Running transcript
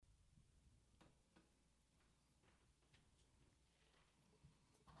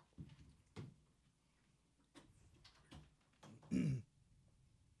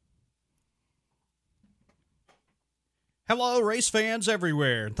Hello, race fans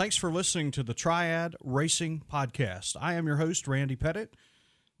everywhere, and thanks for listening to the Triad Racing Podcast. I am your host, Randy Pettit,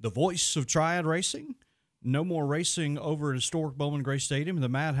 the voice of Triad Racing. No more racing over at historic Bowman Gray Stadium in the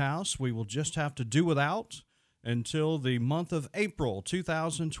Madhouse. We will just have to do without until the month of April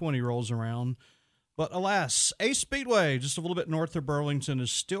 2020 rolls around. But alas, Ace Speedway, just a little bit north of Burlington,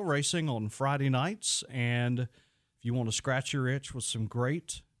 is still racing on Friday nights. And if you want to scratch your itch with some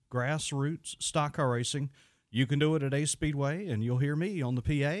great grassroots stock car racing, you can do it at Ace Speedway, and you'll hear me on the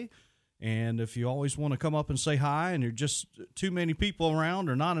PA. And if you always want to come up and say hi and you're just too many people around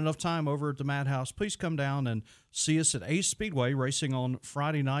or not enough time over at the Madhouse, please come down and see us at Ace Speedway racing on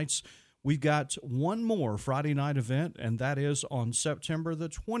Friday nights. We've got one more Friday night event, and that is on September the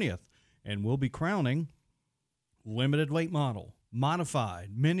 20th. And we'll be crowning limited late model, modified,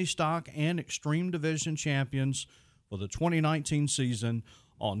 mini stock, and extreme division champions for the 2019 season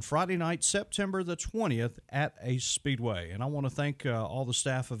on Friday night, September the 20th at Ace Speedway. And I want to thank all the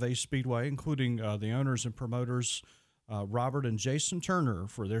staff of Ace Speedway, including the owners and promoters, Robert and Jason Turner,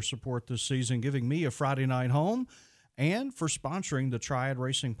 for their support this season, giving me a Friday night home, and for sponsoring the Triad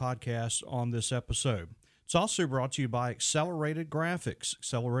Racing Podcast on this episode. It's also brought to you by Accelerated Graphics.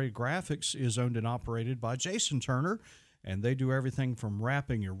 Accelerated Graphics is owned and operated by Jason Turner, and they do everything from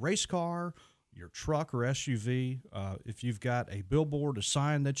wrapping your race car, your truck or SUV, if you've got a billboard, a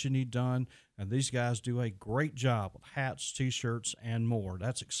sign that you need done, and these guys do a great job with hats, T-shirts, and more.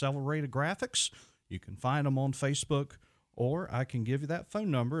 That's Accelerated Graphics. You can find them on Facebook, or I can give you that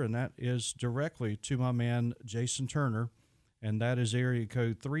phone number, and that is directly to my man, Jason Turner, and that is area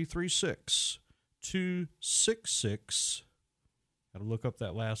code 336-266, got to look up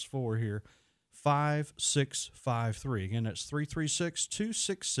that last four here, 5653. Again, that's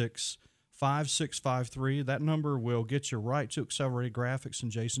 336-266-5653. That number will get you right to Accelerated Graphics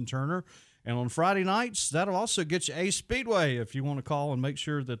and Jason Turner. And on Friday nights, that'll also get you Ace Speedway if you want to call and make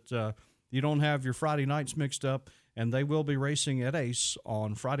sure that you don't have your Friday nights mixed up. And they will be racing at Ace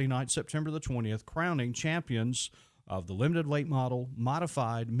on Friday night, September the 20th, crowning champions of the limited late model,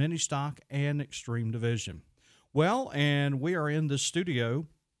 modified, mini stock, and extreme division. Well, and we are in the studio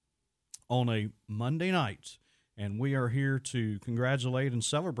on a Monday night, and we are here to congratulate and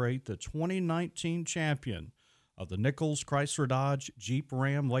celebrate the 2019 champion of the Nichols Chrysler Dodge Jeep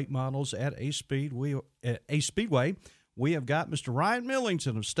Ram late models at Ace Speedway. We have got Mr. Ryan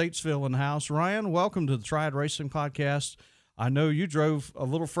Millington of Statesville in the house. Ryan, welcome to the Triad Racing Podcast. I know you drove a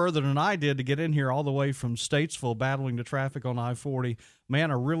little further than I did to get in here all the way from Statesville, battling the traffic on I-40.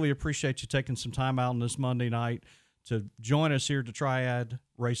 Man, I really appreciate you taking some time out on this Monday night to join us here to Triad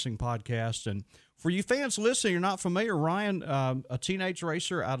Racing Podcast. And for you fans listening, you're not familiar, Ryan, a teenage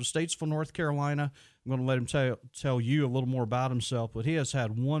racer out of Statesville, North Carolina. I'm going to let him tell you a little more about himself, but he has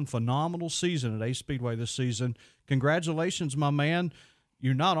had one phenomenal season at Ace Speedway this season. Congratulations, my man.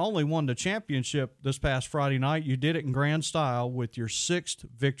 You not only won the championship this past Friday night, you did it in grand style with your sixth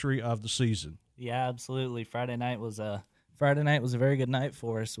victory of the season. Yeah, absolutely. Friday night was a very good night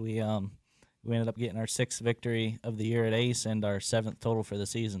for us. We ended up getting our sixth victory of the year at Ace and our seventh total for the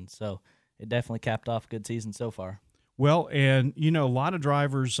season. So it definitely capped off a good season so far. Well, and, you know, a lot of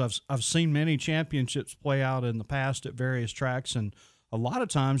drivers, I've seen many championships play out in the past at various tracks, and a lot of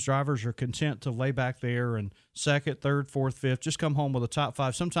times drivers are content to lay back there and second, third, fourth, fifth, just come home with a top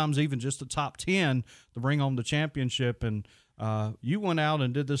five, sometimes even just a top 10 to bring home the championship. And you went out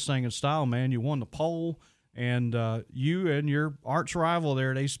and did this thing in style, man. You won the pole, and you and your arch rival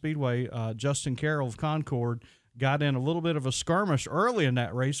there at Ace Speedway, Justin Carroll of Concord, got in a little bit of a skirmish early in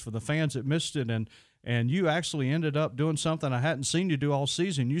that race for the fans that missed it, and you actually ended up doing something I hadn't seen you do all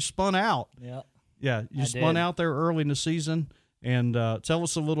season. You spun out. Yeah, you spun out there early in the season. And tell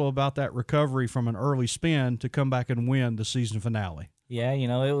us a little about that recovery from an early spin to come back and win the season finale. Yeah, you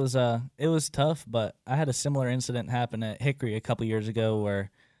know, it was tough, but I had a similar incident happen at Hickory a couple years ago where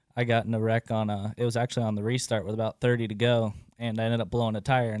I got in a wreck it was actually on the restart with about 30 to go, and I ended up blowing a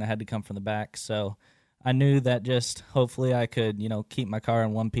tire, and I had to come from the back. So I knew that just hopefully I could, you know, keep my car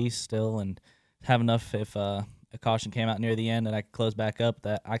in one piece still and have enough if a caution came out near the end and I could close back up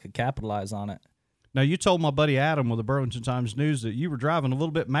that I could capitalize on it. Now, you told my buddy Adam with the Burlington Times-News that you were driving a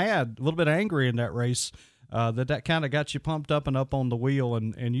little bit mad, a little bit angry in that race, that kind of got you pumped up and up on the wheel,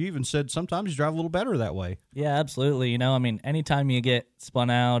 and you even said sometimes you drive a little better that way. Yeah, absolutely. You know, I mean, anytime you get spun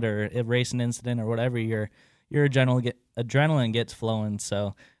out or a racing incident or whatever, your adrenaline gets flowing,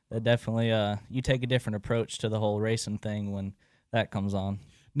 so that definitely you take a different approach to the whole racing thing when that comes on.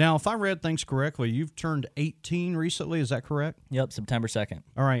 Now, if I read things correctly, you've turned 18 recently. Is that correct? Yep, September 2nd.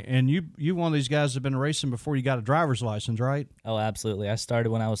 All right, and you one of these guys that have been racing before you got a driver's license, right? Oh, absolutely. I started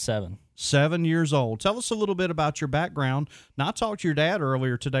when I was 7. 7 years old. Tell us a little bit about your background. Now, I talked to your dad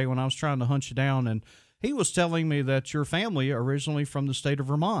earlier today when I was trying to hunt you down, and he was telling me that your family originally from the state of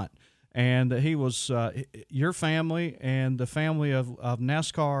Vermont, and that he was your family and the family of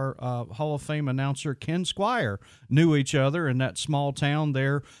NASCAR Hall of Fame announcer Ken Squire knew each other in that small town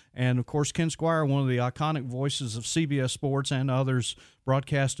there. And, of course, Ken Squire, one of the iconic voices of CBS Sports and others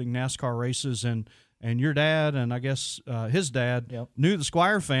broadcasting NASCAR races. And your dad and I guess his dad knew the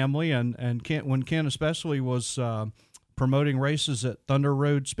Squire family. And Ken, when Ken especially was promoting races at Thunder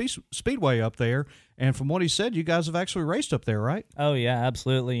Road Speedway up there. And from what he said, you guys have actually raced up there, right? Oh, yeah,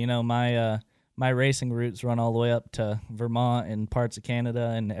 absolutely. You know, my racing roots run all the way up to Vermont and parts of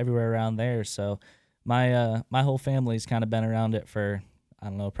Canada and everywhere around there. So my whole family's kind of been around it for, I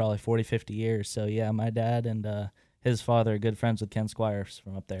don't know, probably 40, 50 years. So, yeah, my dad and his father are good friends with Ken Squires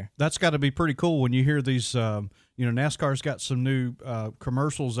from up there. That's got to be pretty cool when you hear these, NASCAR's got some new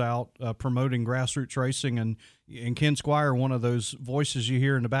commercials out promoting grassroots racing, and Ken Squire, one of those voices you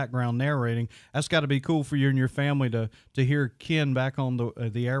hear in the background narrating. That's got to be cool for you and your family to hear Ken back on the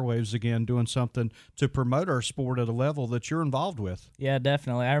airwaves again doing something to promote our sport at a level that you're involved with. Yeah,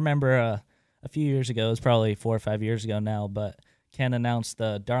 definitely. I remember a few years ago, it was probably 4 or 5 years ago now, but Ken announced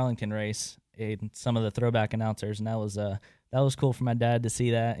the Darlington race, and some of the throwback announcers, and that was cool for my dad to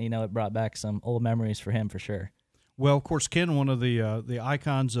see that. You know, it brought back some old memories for him for sure. Well, of course, Ken, one of the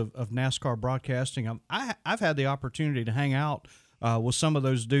icons of NASCAR broadcasting. I've had the opportunity to hang out with some of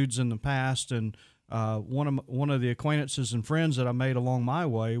those dudes in the past, and one of the acquaintances and friends that I made along my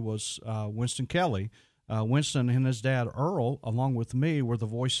way was Winston Kelly. Winston and his dad Earl, along with me, were the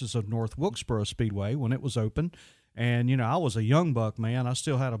voices of North Wilkesboro Speedway when it was open. And I was a young buck, man. I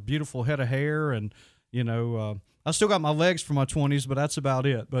still had a beautiful head of hair, and I still got my legs from my 20s, but that's about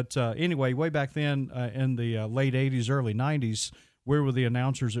it. But anyway, way back then in the late 80s, early 90s, we were the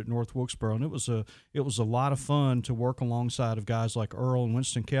announcers at North Wilkesboro, and it was a lot of fun to work alongside of guys like Earl and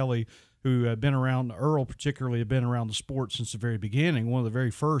Winston Kelly, who had been around. Earl particularly had been around the sport since the very beginning, one of the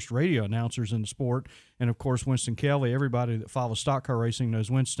very first radio announcers in the sport. And, of course, Winston Kelly, everybody that follows stock car racing knows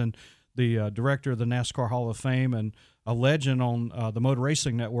Winston, the director of the NASCAR Hall of Fame and a legend on the Motor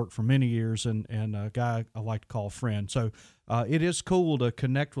Racing Network for many years, and a guy I like to call a friend. So it is cool to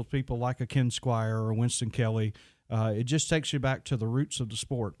connect with people like a Ken Squire or Winston Kelly. It just takes you back to the roots of the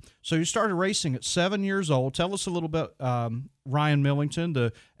sport. So you started racing at 7 years old. Tell us a little bit, Ryan Millington,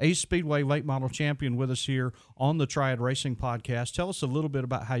 the Ace Speedway late model champion with us here on the Triad Racing Podcast. Tell us a little bit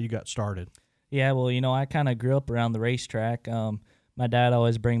about how you got started. Yeah, well, I kind of grew up around the racetrack. My dad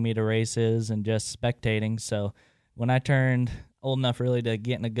always bring me to races and just spectating. So when I turned old enough really to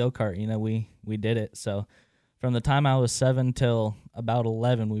get in a go-kart, we did it. So from the time I was 7 till about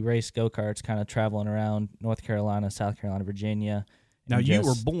 11, we raced go-karts, kind of traveling around North Carolina, South Carolina, Virginia. Now, you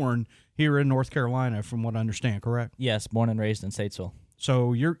were born here in North Carolina, from what I understand, correct? Yes, born and raised in Statesville.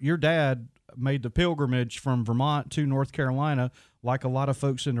 So your dad made the pilgrimage from Vermont to North Carolina, like a lot of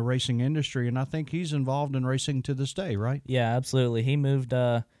folks in the racing industry, and I think he's involved in racing to this day, right? Yeah, absolutely. He moved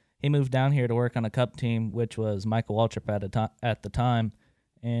down here to work on a Cup team, which was Michael Waltrip at the time,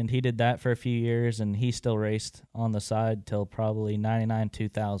 and he did that for a few years, and he still raced on the side till probably 99,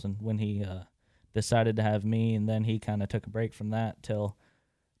 2000 when he decided to have me, and then he kind of took a break from that till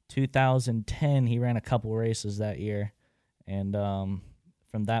 2010. He ran a couple races that year, and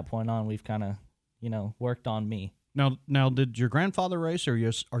from that point on, we've kind of, worked on me. Now, did your grandfather race, or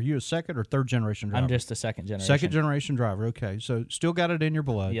are you a second or third generation driver? I'm just a second generation. Second generation driver, okay. So still got it in your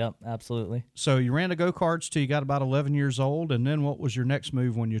blood. Yep, absolutely. So you ran the go-karts till you got about 11 years old, and then what was your next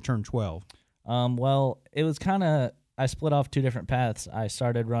move when you turned 12? Well, it was I split off two different paths. I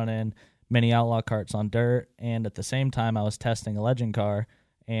started running mini outlaw karts on dirt, and at the same time I was testing a legend car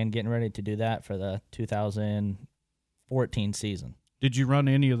and getting ready to do that for the 2014 season. Did you run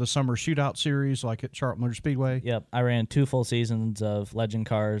any of the summer shootout series like at Charlotte Motor Speedway? Yep. I ran 2 full seasons of legend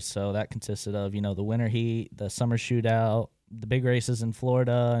cars, so that consisted of, the winter heat, the summer shootout, the big races in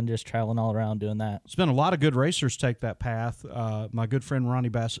Florida, and just traveling all around doing that. It's been a lot of good racers take that path. My good friend Ronnie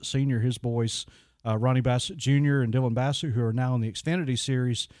Bassett Sr., his boys, Ronnie Bassett Jr. and Dylan Bassett, who are now in the Xfinity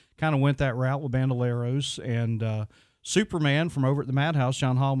Series, kind of went that route with Bandoleros, and Superman from over at the Madhouse,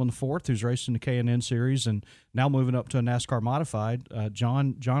 John Holloman IV, who's racing the K&N Series and now moving up to a NASCAR Modified.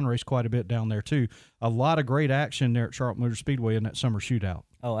 John raced quite a bit down there, too. A lot of great action there at Charlotte Motor Speedway in that summer shootout.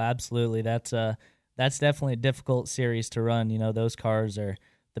 Oh, absolutely. That's definitely a difficult series to run. Those cars are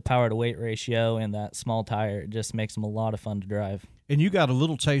the power-to-weight ratio and that small tire. It just makes them a lot of fun to drive. and you got a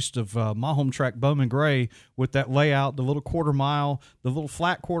little taste of my home track, Bowman Gray, with that layout, the little quarter mile, the little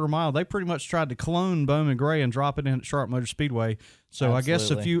flat quarter mile. They pretty much tried to clone Bowman Gray and drop it in at Sharp Motor Speedway. So I guess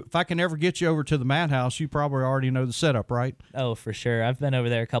if I can ever get you over to the Madhouse, you probably already know the setup, right? Oh, for sure. I've been over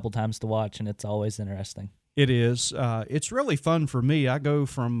there a couple times to watch, and it's always interesting. It is. It's really fun for me. I go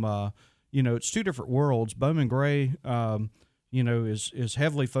from, it's two different worlds. Bowman Gray, is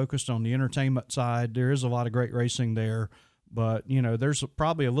heavily focused on the entertainment side. There is a lot of great racing there. But, there's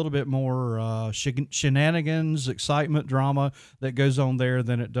probably a little bit more shenanigans, excitement, drama that goes on there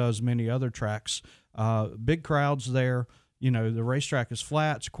than it does many other tracks. Big crowds there. The racetrack is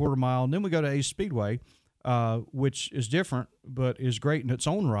flat, it's a quarter mile. And then we go to Ace Speedway, which is different but is great in its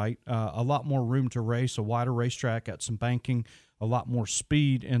own right. A lot more room to race, a wider racetrack, got some banking, a lot more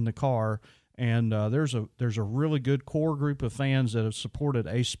speed in the car. And there's a really good core group of fans that have supported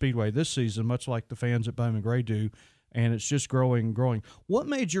Ace Speedway this season, much like the fans at Bowman Gray do. And it's just growing and growing. What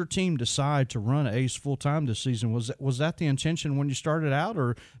made your team decide to run Ace full-time this season? Was that the intention when you started out,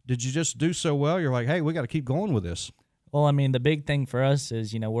 or did you just do so well you're like, hey, we got to keep going with this? Well, I mean, the big thing for us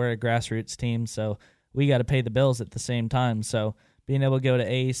is, we're a grassroots team, so we got to pay the bills at the same time. So being able to go to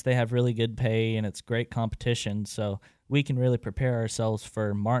Ace, they have really good pay, and it's great competition. So we can really prepare ourselves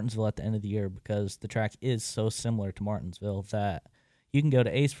for Martinsville at the end of the year because the track is so similar to Martinsville that you can go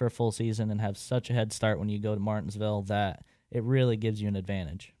to Ace for a full season and have such a head start when you go to Martinsville that it really gives you an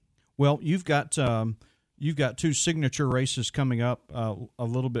advantage. Well, you've got two signature races coming up a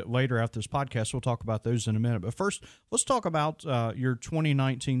little bit later after this podcast. We'll talk about those in a minute. But first, let's talk about your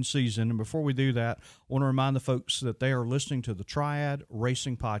 2019 season. And before we do that, I want to remind the folks that they are listening to the Triad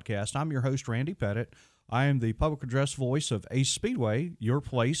Racing Podcast. I'm your host, Randy Pettit. I am the public address voice of Ace Speedway, your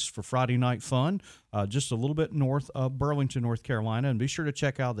place for Friday night fun, just a little bit north of Burlington, North Carolina. And be sure to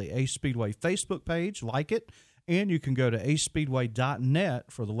check out the Ace Speedway Facebook page, like it, and you can go to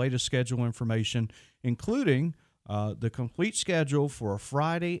acespeedway.net for the latest schedule information, including the complete schedule for a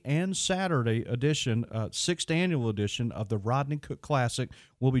Friday and Saturday edition, 6th annual edition of the Rodney Cook Classic.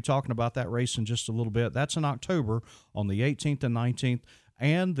 We'll be talking about that race in just a little bit. That's in October on the 18th and 19th.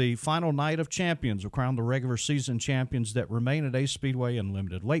 And the final night of champions will crown the regular season champions that remain at Ace Speedway in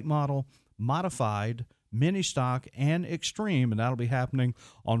limited late model, modified, mini stock, and extreme, and that'll be happening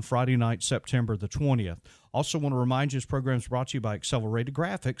on Friday night, September the 20th. Also want to remind you this program is brought to you by Accelerated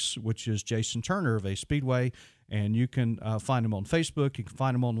Graphics, which is Jason Turner of Ace Speedway, and you can find him on Facebook. You can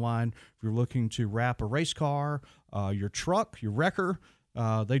find him online if you're looking to wrap a race car, your truck, your wrecker.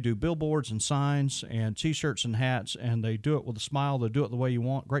 They do billboards and signs and T-shirts and hats, and they do it with a smile. They do it the way you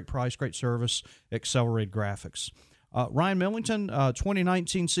want. Great price, great service, Accelerated Graphics. Ryan Millington,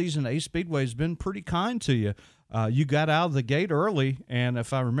 2019 season Ace Speedway has been pretty kind to you. You got out of the gate early, and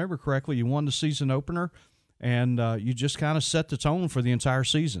if I remember correctly, you won the season opener, and you just kind of set the tone for the entire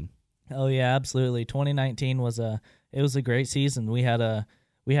season. Oh, yeah, absolutely. 2019 was a great season. We had a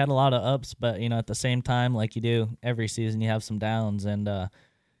lot of ups, but, at the same time, like you do every season, you have some downs. And,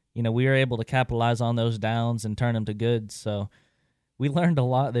 we were able to capitalize on those downs and turn them to goods. So we learned a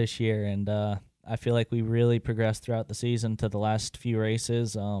lot this year, and I feel like we really progressed throughout the season to the last few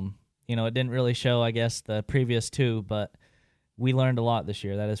races. It didn't really show, I guess, the previous two, but we learned a lot this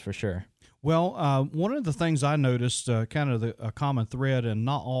year, that is for sure. Well, one of the things I noticed, kind of a common thread in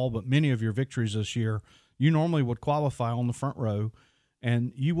not all but many of your victories this year, you normally would qualify on the front row,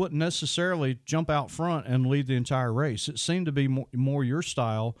 and you wouldn't necessarily jump out front and lead the entire race. It seemed to be more your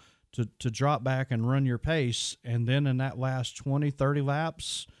style to drop back and run your pace, and then in that last 20, 30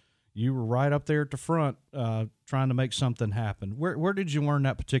 laps, you were right up there at the front trying to make something happen. Where did you learn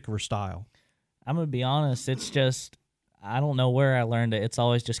that particular style? I'm going to be honest, it's just I don't know where I learned it. It's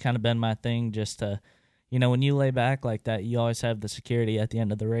always just kind of been my thing just to, when you lay back like that, you always have the security at the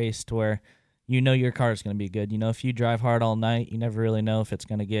end of the race to where your car is going to be good. If you drive hard all night, you never really know if it's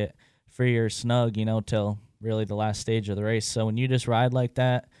going to get free or snug, till really the last stage of the race. So when you just ride like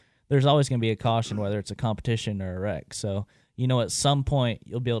that, there's always going to be a caution, whether it's a competition or a wreck. So, at some point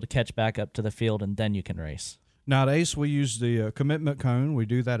you'll be able to catch back up to the field and then you can race. Now at Ace, we use the commitment cone. We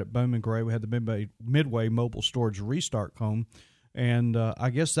do that at Bowman Gray. We had the Midway Mobile Storage Restart cone. And I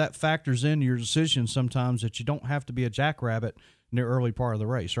guess that factors in your decision sometimes that you don't have to be a jackrabbit in the early part of the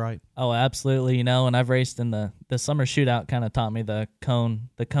race, right? Oh, absolutely. And I've raced in the summer shootout kind of taught me the cone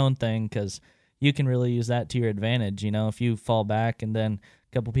thing because you can really use that to your advantage. If you fall back and then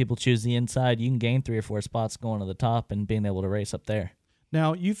a couple people choose the inside, you can gain 3 or 4 spots going to the top and being able to race up there.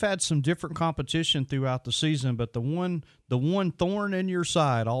 Now, you've had some different competition throughout the season, but the one thorn in your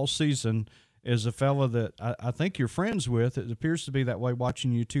side all season is a fella that I think you're friends with. It appears to be that way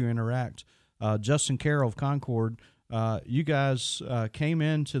watching you two interact. Justin Carroll of Concord, You guys came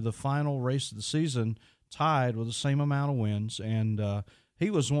into the final race of the season tied with the same amount of wins, and he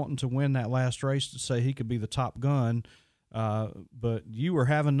was wanting to win that last race to say he could be the top gun, but you were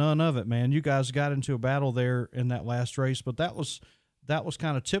having none of it, man. You guys got into a battle there in that last race, but that was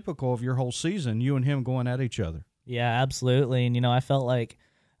kind of typical of your whole season, you and him going at each other. Yeah, absolutely. And I felt like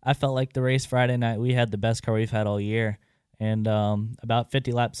the race Friday night, we had the best car we've had all year. And about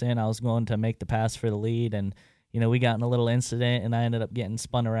 50 laps in, I was going to make the pass for the lead, and we got in a little incident, and I ended up getting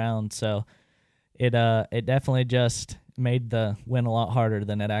spun around. So it definitely just made the win a lot harder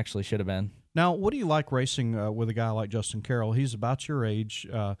than it actually should have been. Now, what do you like racing with a guy like Justin Carroll? He's about your age,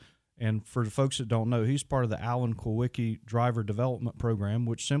 and for the folks that don't know, he's part of the Alan Kulwicki Driver Development Program,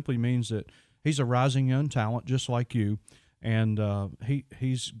 which simply means that he's a rising young talent just like you, and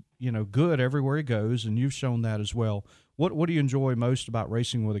he's good everywhere he goes, and you've shown that as well. What do you enjoy most about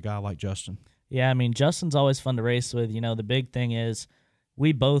racing with a guy like Justin? Yeah, I mean, Justin's always fun to race with. The big thing is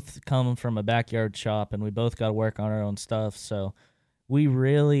we both come from a backyard shop, and we both got to work on our own stuff, so we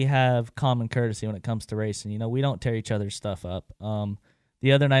really have common courtesy when it comes to racing. We don't tear each other's stuff up.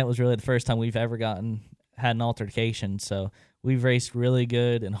 The other night was really the first time we've ever had an altercation, so we've raced really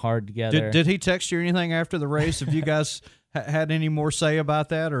good and hard together. Did he text you or anything after the race? Have you guys had any more say about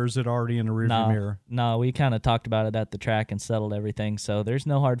that, or is it already in the rearview mirror? No, we kind of talked about it at the track and settled everything, so there's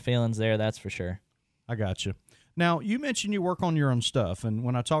no hard feelings there, that's for sure. I got you. Now, you mentioned you work on your own stuff, and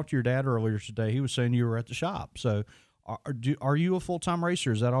when I talked to your dad earlier today, he was saying you were at the shop. So are you a full-time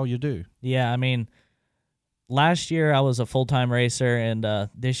racer? Is that all you do? Yeah, I mean, last year I was a full-time racer, and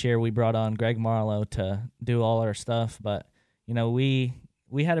this year we brought on Greg Marlowe to do all our stuff. But,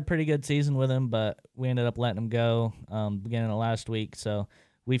 we had a pretty good season with him, but we ended up letting him go beginning of last week. So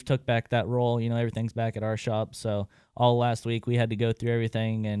we've took back that role. Everything's back at our shop. So all last week we had to go through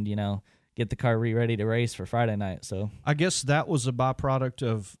everything and, get the car ready to race for Friday night. So I guess that was a byproduct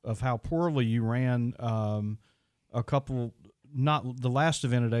of how poorly you ran a couple, not the last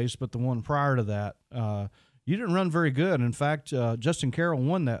event of days, but the one prior to that. You didn't run very good. In fact, Justin Carroll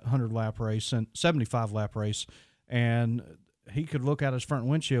won that 100-lap race and 75-lap race, and he could look out his front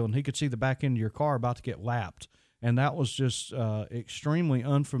windshield and he could see the back end of your car about to get lapped. And that was just extremely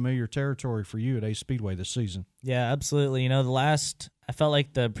unfamiliar territory for you at Ace Speedway this season. Yeah, absolutely. I felt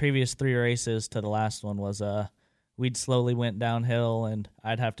like the previous 3 races to the last one was we'd slowly went downhill and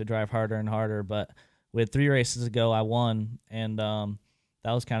I'd have to drive harder and harder. But with 3 races ago, I won, and that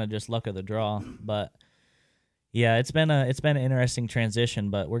was kind of just luck of the draw. But yeah, it's been an interesting transition.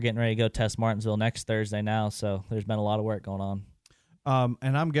 But we're getting ready to go test Martinsville next Thursday now, so there's been a lot of work going on.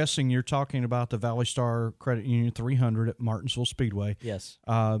 And I'm guessing you're talking about the Valley Star Credit Union 300 at Martinsville Speedway. Yes.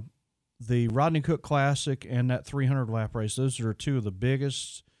 The Rodney Cook Classic and that 300-lap race, those are 2 of the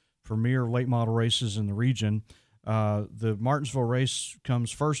biggest premier late model races in the region. The Martinsville race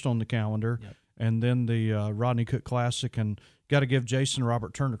comes first on the calendar, yep, and then the Rodney Cook Classic. And got to give Jason and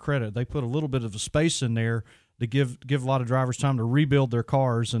Robert Turner credit. They put a little bit of a space in there to give a lot of drivers time to rebuild their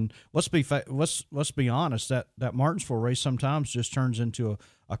cars. And let's be honest, that Martinsville race sometimes just turns into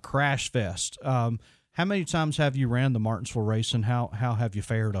a crash fest. How many times have you ran the Martinsville race, and how have you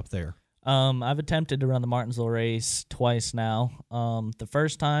fared up there? I've attempted to run the Martinsville race twice now. The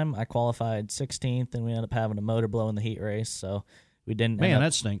first time I qualified 16th, and we ended up having a motor blow in the heat race, so we didn't. Man,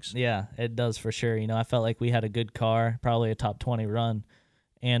 that stinks. Yeah, it does for sure. I felt like we had a good car, probably a top 20 run.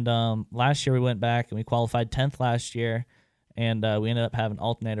 And last year we went back and we qualified 10th last year, and we ended up having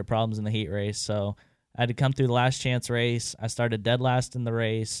alternator problems in the heat race. So I had to come through the last chance race. I started dead last in the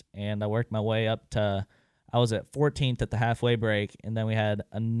race, and I worked my way up to, I was at 14th at the halfway break, and then we had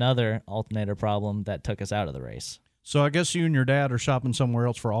another alternator problem that took us out of the race. So I guess you and your dad are shopping somewhere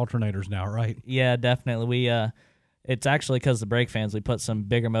else for alternators now, right? Yeah, definitely. It's actually because the brake fans, we put some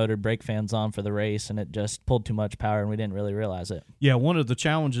bigger motored brake fans on for the race, and it just pulled too much power, and we didn't really realize it. Yeah, one of the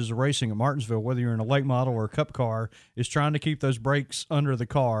challenges of racing at Martinsville, whether you're in a late model or a cup car, is trying to keep those brakes under the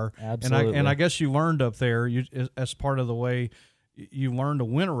car. Absolutely. And I guess you learned up there, as part of the way you learn to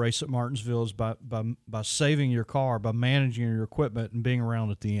win a race at Martinsville is by saving your car, by managing your equipment and being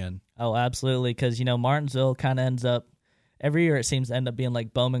around at the end. Oh, absolutely, because, Martinsville kind of ends up, every year it seems to end up being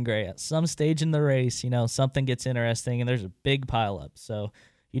like Bowman Gray. At some stage in the race, something gets interesting and there's a big pileup. So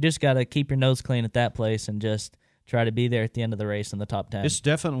you just got to keep your nose clean at that place and just try to be there at the end of the race in the top 10. It's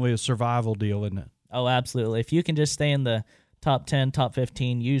definitely a survival deal, isn't it? Oh, absolutely. If you can just stay in the top 10, top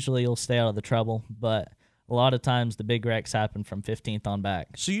 15, usually you'll stay out of the trouble. But a lot of times the big wrecks happen from 15th on back.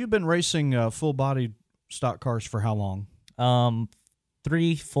 So you've been racing full-body stock cars for how long?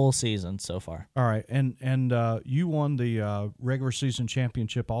 3 full seasons so far. All right, and you won the regular season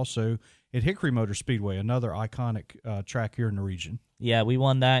championship also at Hickory Motor Speedway, another iconic track here in the region. Yeah, we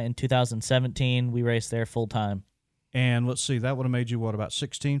won that in 2017. We raced there full time. And let's see, that would have made you, what, about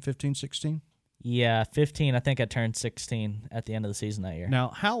 16? Yeah, 15. I think I turned 16 at the end of the season that year. Now,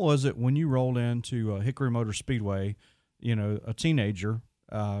 how was it when you rolled into Hickory Motor Speedway, a teenager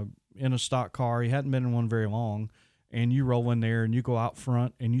in a stock car, you hadn't been in one very long, and you roll in there and you go out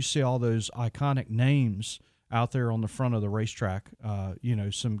front and you see all those iconic names out there on the front of the racetrack,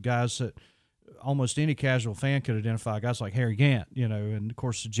 some guys that almost any casual fan could identify, guys like Harry Gant, and, of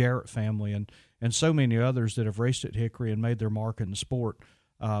course, the Jarrett family and so many others that have raced at Hickory and made their mark in the sport.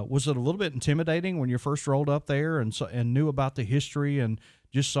 Was it a little bit intimidating when you first rolled up there and knew about the history and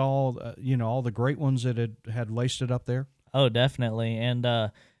just saw, all the great ones that had laced it up there? Oh, definitely. And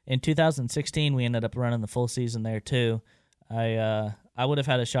in 2016, we ended up running the full season there too. I would have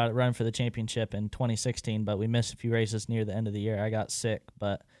had a shot at running for the championship in 2016, but we missed a few races near the end of the year. I got sick,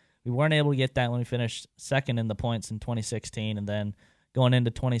 but we weren't able to get that when we finished second in the points in 2016. And then going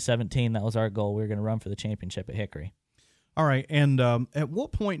into 2017, that was our goal. We were going to run for the championship at Hickory. All right, and at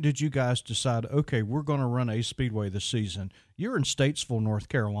what point did you guys decide, okay, we're going to run a Speedway this season? You're in Statesville, North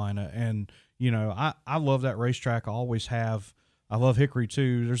Carolina, and, I love that racetrack. I always have. I love Hickory,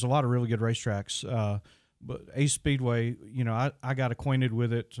 too. There's a lot of really good racetracks. But Ace Speedway, I got acquainted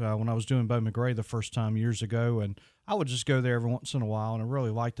with it when I was doing Bo McGray the first time years ago, and I would just go there every once in a while, and I really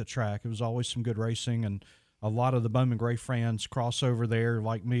liked the track. It was always some good racing, and a lot of the Bo McGray fans cross over there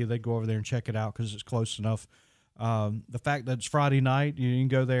like me. They'd go over there and check it out because it's close enough. The fact that it's Friday night, you can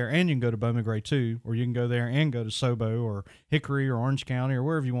go there and you can go to Bo McGray too, or you can go there and go to Sobo or Hickory or Orange County or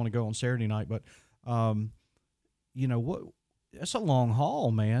wherever you want to go on Saturday night. But, what? That's a long haul,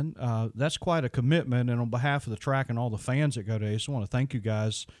 man. That's quite a commitment. And on behalf of the track and all the fans that go to Ace, I want to thank you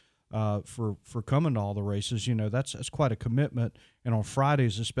guys for coming to all the races. That's quite a commitment. And on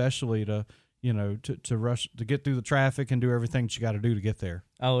Fridays especially to rush to get through the traffic and do everything that you got to do to get there.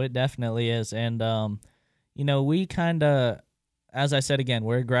 Oh, it definitely is. And, we kind of, as I said again,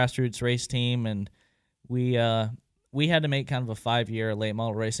 we're a grassroots race team, and we had to make kind of a 5-year late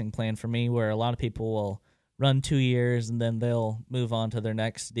model racing plan for me, where a lot of people will run 2 years and then they'll move on to their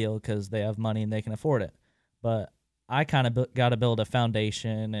next deal because they have money and they can afford it. But I kind of got to build a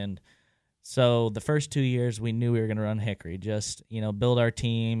foundation, and so the first 2 years we knew we were going to run Hickory, just build our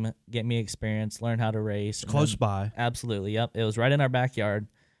team, get me experience, learn how to race. Close by. Absolutely, yep. It was right in our backyard.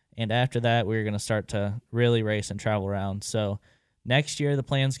 And after that, we were going to start to really race and travel around. So next year, the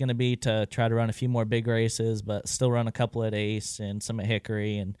plan's going to be to try to run a few more big races, but still run a couple at Ace and some at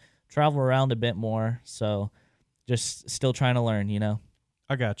Hickory and travel around a bit more. So just still trying to learn,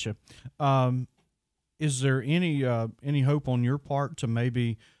 I got you. Is there any hope on your part to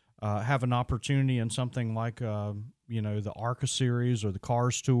maybe have an opportunity in something like, the ARCA series or the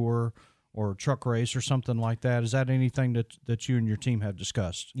Cars Tour or truck race or something like that? Is that anything that you and your team have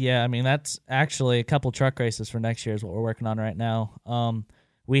discussed? Yeah, I mean, that's actually a couple truck races for next year is what we're working on right now.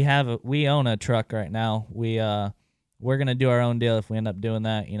 We own a truck right now. We're going to do our own deal if we end up doing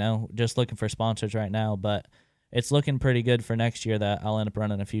that, just looking for sponsors right now, but it's looking pretty good for next year that I'll end up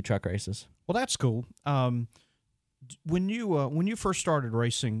running a few truck races. Well, that's cool. When you first started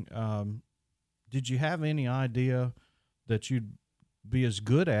racing, did you have any idea that you'd be as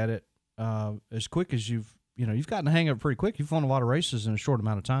good at it as quick as you've gotten the hang of it pretty quick? You've won a lot of races in a short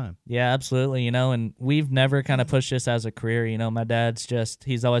amount of time. Yeah, absolutely. And we've never kind of pushed this as a career. My dad's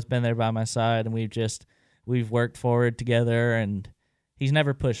he's always been there by my side, and we've worked forward together, and he's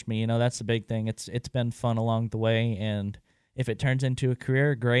never pushed me. That's the big thing. It's been fun along the way, and if it turns into a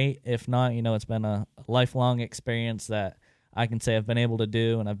career, great. If not, it's been a lifelong experience that I can say I've been able to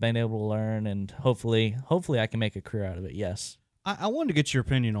do, and I've been able to learn, and hopefully I can make a career out of it. Yes. I wanted to get your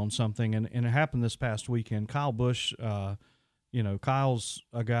opinion on something, and it happened this past weekend. Kyle Busch, Kyle's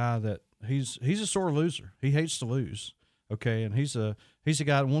a guy that he's a sore loser. He hates to lose, okay, and he's a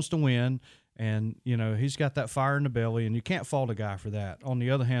guy that wants to win, and he's got that fire in the belly, and you can't fault a guy for that. On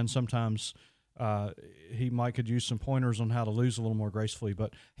the other hand, sometimes he could use some pointers on how to lose a little more gracefully.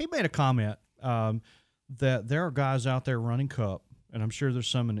 But he made a comment that there are guys out there running Cup, and I'm sure there's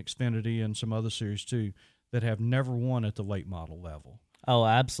some in Xfinity and some other series too, that have never won at the late model level. Oh,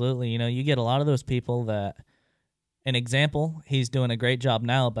 absolutely. You get a lot of those people that, an example, he's doing a great job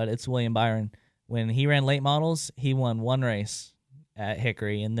now, but it's William Byron. When he ran late models, he won one race at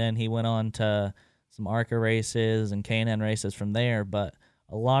Hickory, and then he went on to some ARCA races and K&N races from there. But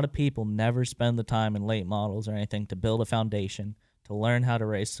a lot of people never spend the time in late models or anything to build a foundation, to learn how to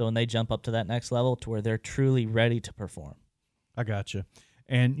race, so when they jump up to that next level to where they're truly ready to perform. I got you.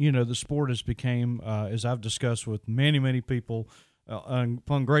 And, the sport has became, as I've discussed with many, many people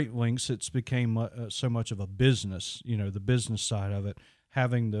upon great lengths, it's became so much of a business. The business side of it,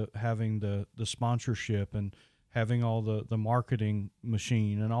 having the sponsorship and having all the marketing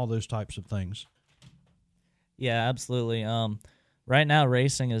machine and all those types of things. Yeah, absolutely. Right now,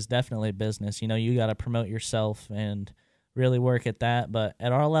 racing is definitely a business. You got to promote yourself and really work at that. But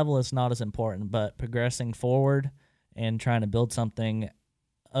at our level, it's not as important. But progressing forward and trying to build something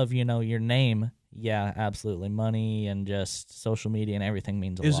of, your name, yeah, absolutely. Money and just social media and everything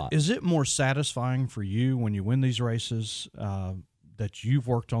means a lot. Is it more satisfying for you when you win these races that you've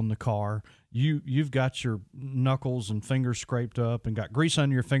worked on the car? You've got your knuckles and fingers scraped up and got grease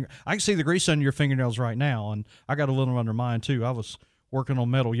under your finger. I can see the grease under your fingernails right now, and I got a little under mine too. I was working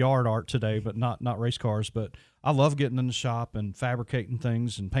on metal yard art today, but not race cars. But I love getting in the shop and fabricating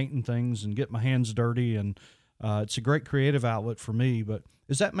things and painting things and getting my hands dirty, and it's a great creative outlet for me. But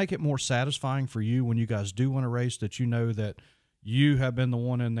does that make it more satisfying for you when you guys do win a race, that you know that you have been the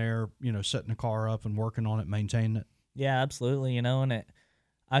one in there, setting the car up and working on it, maintaining it? Yeah, absolutely. And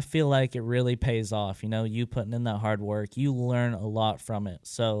I feel like it really pays off. You putting in that hard work, you learn a lot from it.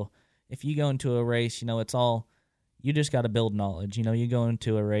 So if you go into a race, it's all, you just got to build knowledge. You go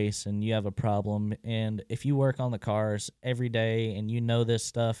into a race and you have a problem, and if you work on the cars every day and this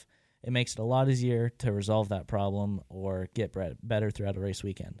stuff, it makes it a lot easier to resolve that problem or get better throughout a race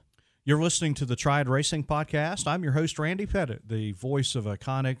weekend. You're listening to the Triad Racing Podcast. I'm your host, Randy Pettit, the voice of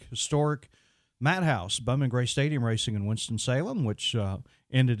iconic, historic Madhouse Bowman Gray Stadium Racing in Winston-Salem, which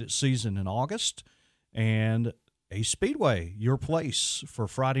ended its season in August, and Ace Speedway, your place for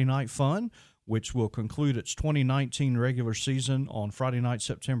Friday night fun, which will conclude its 2019 regular season on Friday night,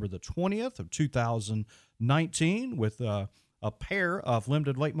 September the 20th of 2019, with a pair of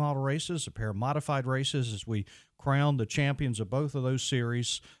limited late model races, a pair of modified races, as we crown the champions of both of those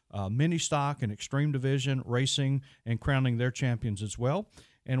series, mini stock and extreme division racing, and crowning their champions as well.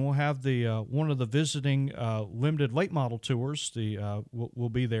 And we'll have the one of the visiting limited late model tours. Will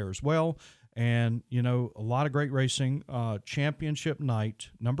be there as well. And, a lot of great racing. Championship night,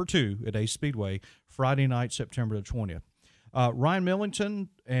 number 2 at Ace Speedway, Friday night, September the 20th. Ryan Millington,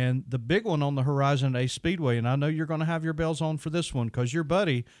 and the big one on the horizon at Ace Speedway, and I know you're going to have your bells on for this one because your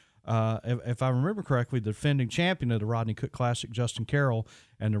buddy, if I remember correctly, the defending champion of the Rodney Cook Classic, Justin Carroll,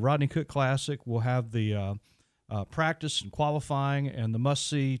 and the Rodney Cook Classic will have the practice and qualifying and the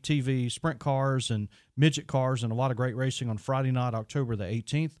must-see TV sprint cars and midget cars and a lot of great racing on Friday night, October the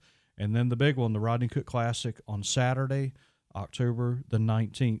 18th. And then the big one, the Rodney Cook Classic, on Saturday, October the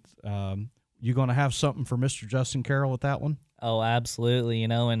 19th. You going to have something for Mr. Justin Carroll at that one? Oh, absolutely.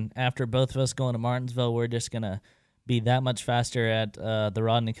 And after both of us going to Martinsville, we're just going to be that much faster at the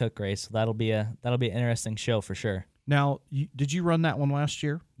Rodney Cook race. So that'll be an interesting show for sure. Now, did you run that one last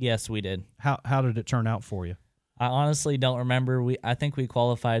year? Yes, we did. How did it turn out for you? I honestly don't remember. I think we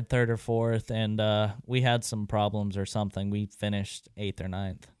qualified 3rd or 4th, and we had some problems or something. We finished 8th or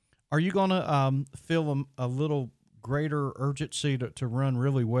 9th. Are you going to feel a little greater urgency to run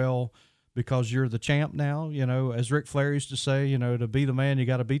really well because you're the champ now? As Ric Flair used to say, to be the man, you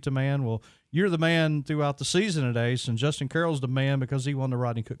got to beat the man. Well, you're the man throughout the season at Ace, and Justin Carroll's the man because he won the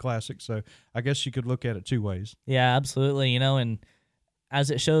Rodney Cook Classic. So I guess you could look at it two ways. Yeah, absolutely. And as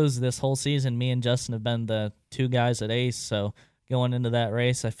it shows this whole season, me and Justin have been the two guys at Ace. So going into that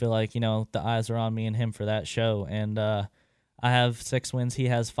race, I feel like, the eyes are on me and him for that show. And I have 6 wins. He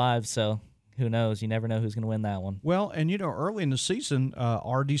has 5. So who knows? You never know who's going to win that one. Well, and, early in the season,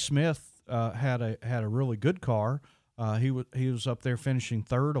 R.D. Smith had a really good car. He was up there finishing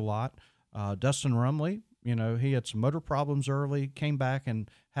 3rd a lot. Dustin Rumley, he had some motor problems early, came back and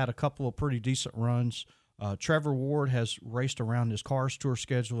had a couple of pretty decent runs. Trevor Ward has raced around his Cars Tour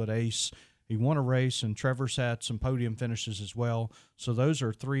schedule at Ace. He won a race, and Trevor's had some podium finishes as well. So those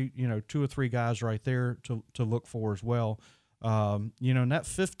are 2 or 3 guys right there to look for as well. In that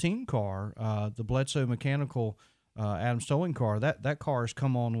 15 car, the Bledsoe Mechanical Adams Towing car, that car has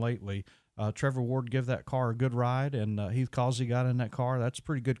come on lately. Trevor Ward gave that car a good ride, and Heath Causey got in that car. That's a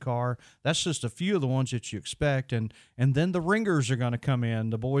pretty good car. That's just a few of the ones that you expect. And then the ringers are going to come in,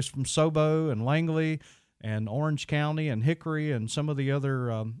 the boys from Sobo and Langley and Orange County and Hickory and some of the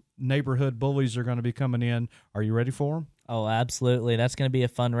other neighborhood bullies are going to be coming in. Are you ready for them? Oh, absolutely. That's going to be a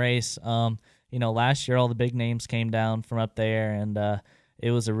fun race. Last year all the big names came down from up there, and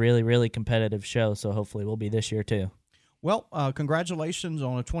it was a really, really competitive show, so hopefully we'll be this year too. Well, congratulations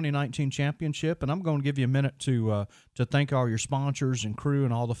on a 2019 championship, and I'm going to give you a minute to thank all your sponsors and crew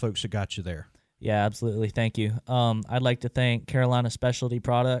and all the folks that got you there. Yeah, absolutely. Thank you. I'd like to thank Carolina Specialty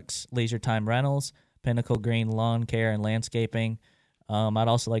Products, Leisure Time Rentals, Pinnacle Green Lawn Care and Landscaping. I'd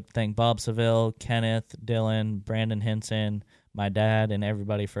also like to thank Bob Seville, Kenneth, Dylan, Brandon Henson, my dad, and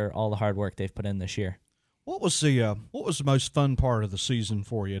everybody for all the hard work they've put in this year. What was the most fun part of the season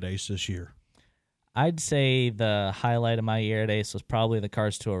for you at Ace this year? I'd say the highlight of my year at Ace was probably the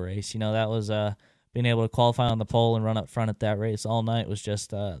Cars Tour race. That was being able to qualify on the pole and run up front at that race all night was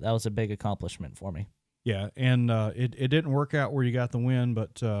just that was a big accomplishment for me. Yeah, and it didn't work out where you got the win,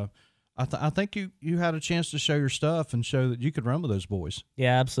 but I think you had a chance to show your stuff and show that you could run with those boys.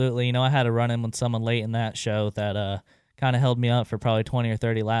 Yeah, absolutely. I had a run-in with someone late in that show that kind of held me up for probably 20 or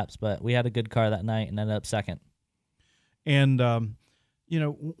 30 laps, but we had a good car that night and ended up second. And,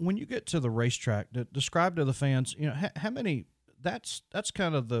 when you get to the racetrack, describe to the fans, how many – that's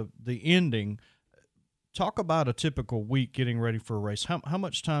kind of the ending. Talk about a typical week getting ready for a race. How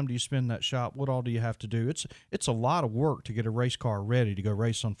much time do you spend in that shop? What all do you have to do? It's a lot of work to get a race car ready to go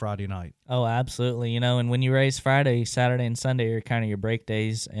race on Friday night. Oh, absolutely. And when you race Friday, Saturday, and Sunday are kind of your break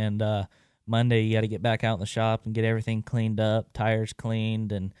days. And Monday, you got to get back out in the shop and get everything cleaned up, tires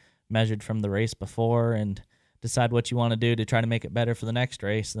cleaned and measured from the race before, and decide what you want to do to try to make it better for the next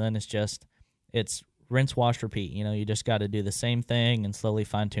race. And then it's rinse, wash, repeat. You just got to do the same thing and slowly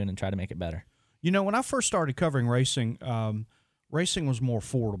fine-tune and try to make it better. When I first started covering racing, racing was more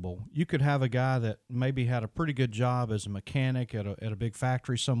affordable. You could have a guy that maybe had a pretty good job as a mechanic at a big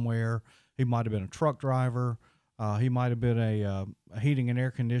factory somewhere. He might have been a truck driver. He might have been a heating and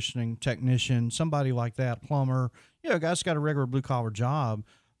air conditioning technician, somebody like that, plumber. A guy's got a regular blue-collar job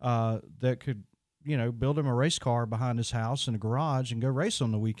that could, build him a race car behind his house in a garage and go race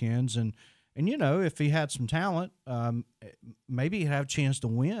on the weekends. And if he had some talent, maybe he'd have a chance to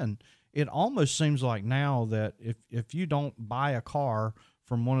win. It almost seems like now that if you don't buy a car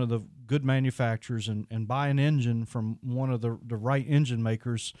from one of the good manufacturers and buy an engine from one of the right engine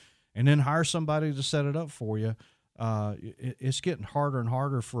makers and then hire somebody to set it up for you, it's getting harder and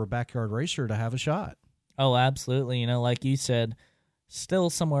harder for a backyard racer to have a shot. Oh, absolutely. Like you said, still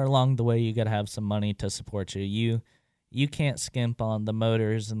somewhere along the way you got to have some money to support you. You can't skimp on the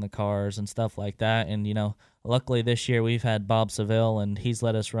motors and the cars and stuff like that. And, luckily this year we've had Bob Seville, and he's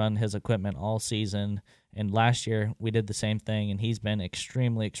let us run his equipment all season. And last year we did the same thing, and he's been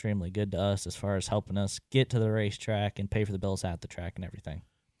extremely, extremely good to us as far as helping us get to the racetrack and pay for the bills at the track and everything.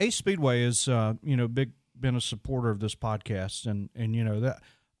 Ace Speedway is, been a supporter of this podcast. And that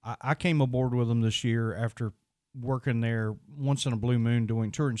I came aboard with them this year after working there once in a blue moon doing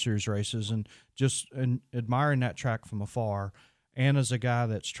touring series races and just admiring that track from afar. And as a guy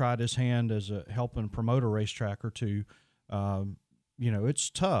that's tried his hand as helping promote a racetrack or two, it's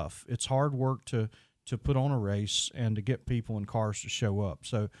tough. It's hard work to put on a race and to get people and cars to show up.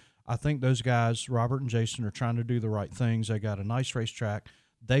 So I think those guys, Robert and Jason, are trying to do the right things. They got a nice racetrack.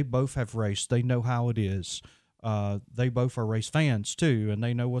 They both have raced. They know how it is. They both are race fans too, and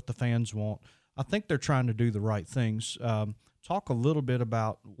they know what the fans want. I think they're trying to do the right things. Talk a little bit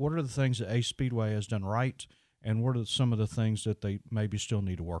about what are the things that Ace Speedway has done right, and what are some of the things that they maybe still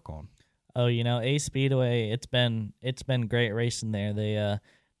need to work on. Oh, Ace Speedway, it's been great racing there.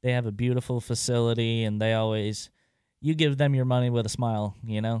 They have a beautiful facility, and you give them your money with a smile.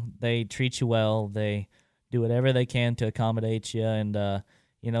 They treat you well. They do whatever they can to accommodate you, and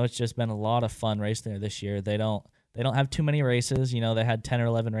it's just been a lot of fun racing there this year. They don't have too many races. They had 10 or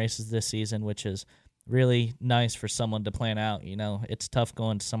 11 races this season, which is really nice for someone to plan out. It's tough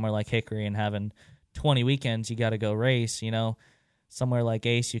going to somewhere like Hickory and having 20 weekends you got to go race. Somewhere like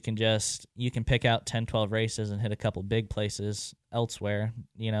Ace, you can pick out 10, 12 races and hit a couple big places elsewhere,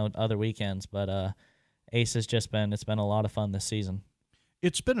 other weekends. But Ace has it's been a lot of fun this season.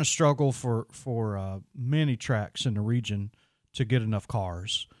 It's been a struggle for many tracks in the region to get enough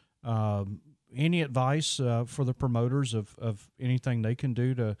cars. Any advice for the promoters of anything they can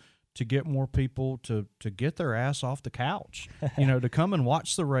do to get more people to get their ass off the couch, to come and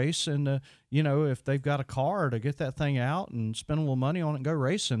watch the race and, if they've got a car, to get that thing out and spend a little money on it and go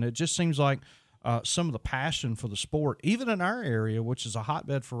racing. It just seems like some of the passion for the sport, even in our area, which is a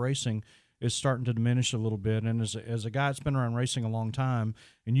hotbed for racing, is starting to diminish a little bit. And as a guy that's been around racing a long time,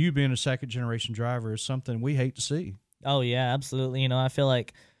 and you being a second-generation driver is something we hate to see. Oh, yeah, absolutely. I feel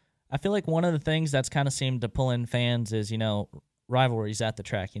like one of the things that's kind of seemed to pull in fans is, rivalries at the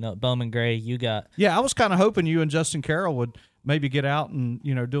track. At Bowman Gray, you got... Yeah, I was kind of hoping you and Justin Carroll would maybe get out and,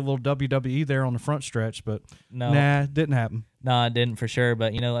 do a little WWE there on the front stretch, but it didn't happen. No, it didn't for sure.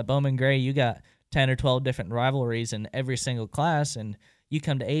 But, at Bowman Gray, you got 10 or 12 different rivalries in every single class, and you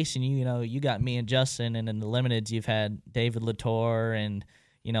come to Ace and, you got me and Justin, and in the limiteds, you've had David Latour and,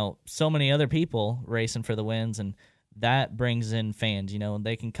 so many other people racing for the wins, and that brings in fans, and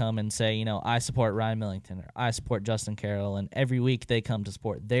they can come and say, I support Ryan Millington or I support Justin Carroll, and every week they come to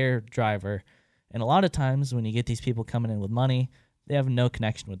support their driver, And a lot of times when you get these people coming in with money, they have no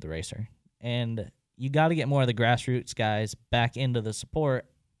connection with the racer. And you got to get more of the grassroots guys back into the sport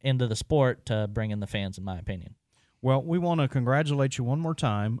to bring in the fans, in my opinion. Well, we want to congratulate you one more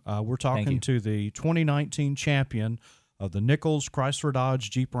time. We're talking to the 2019 champion of the Nichols Chrysler Dodge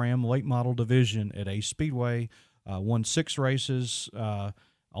Jeep Ram late model division at Ace Speedway. Won 6 races,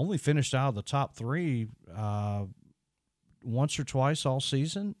 only finished out of the top 3 once or twice all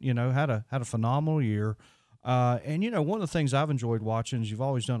season. Had a phenomenal year. And one of the things I've enjoyed watching is you've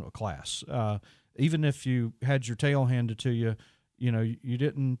always done it with class. Even if you had your tail handed to you, you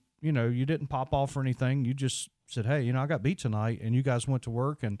didn't pop off or anything. You just said, hey, I got beat tonight, and you guys went to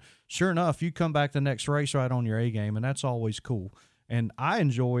work, and sure enough, you come back the next race right on your A game, and that's always cool. And I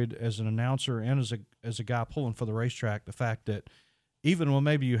enjoyed, as an announcer and as a guy pulling for the racetrack, the fact that even when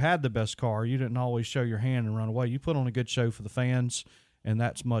maybe you had the best car, you didn't always show your hand and run away. You put on a good show for the fans, and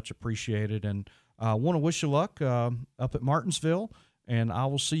that's much appreciated. And I want to wish you luck up at Martinsville, and I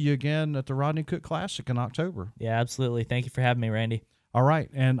will see you again at the Rodney Cook Classic in October. Yeah, absolutely. Thank you for having me, Randy. All right,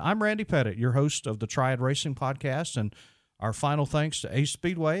 and I'm Randy Pettit, your host of the Triad Racing Podcast, and our final thanks to Ace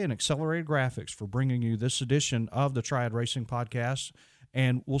Speedway and Accelerated Graphics for bringing you this edition of the Triad Racing Podcast,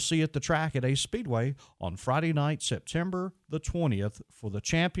 and we'll see you at the track at Ace Speedway on Friday night, September the 20th, for the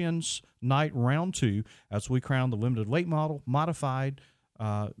Champions Night Round 2, as we crown the limited late model, modified,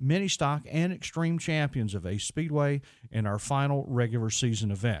 mini stock, and extreme champions of Ace Speedway in our final regular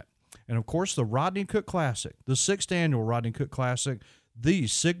season event. And, of course, the Rodney Cook Classic, the 6th annual Rodney Cook Classic, the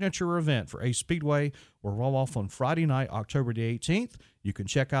signature event for Ace Speedway, will roll off on Friday night, October the 18th. You can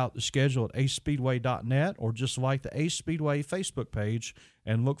check out the schedule at acespeedway.net or just like the Ace Speedway Facebook page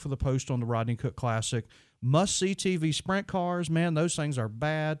and look for the post on the Rodney Cook Classic. Must-see TV sprint cars, man, those things are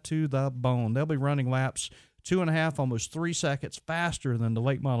bad to the bone. They'll be running laps 2.5, almost 3 seconds faster than the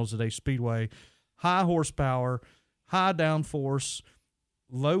late models at Ace Speedway. High horsepower, high downforce,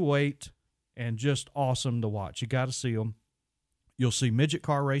 low weight, and just awesome to watch. You got to see them. You'll see midget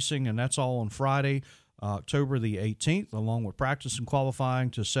car racing, and that's all on Friday, October the 18th, along with practice and qualifying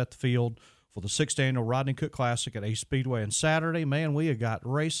to set the field for the 6th annual Rodney Cook Classic at Ace Speedway. And Saturday, man, we have got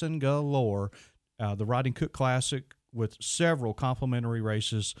racing galore. The Rodney Cook Classic with several complimentary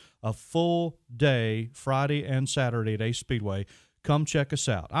races, a full day Friday and Saturday at Ace Speedway. Come check us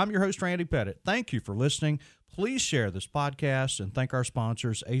out. I'm your host, Randy Pettit. Thank you for listening. Please share this podcast and thank our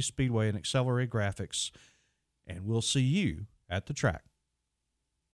sponsors, Ace Speedway and Accelerated Graphics. And we'll see you at the track.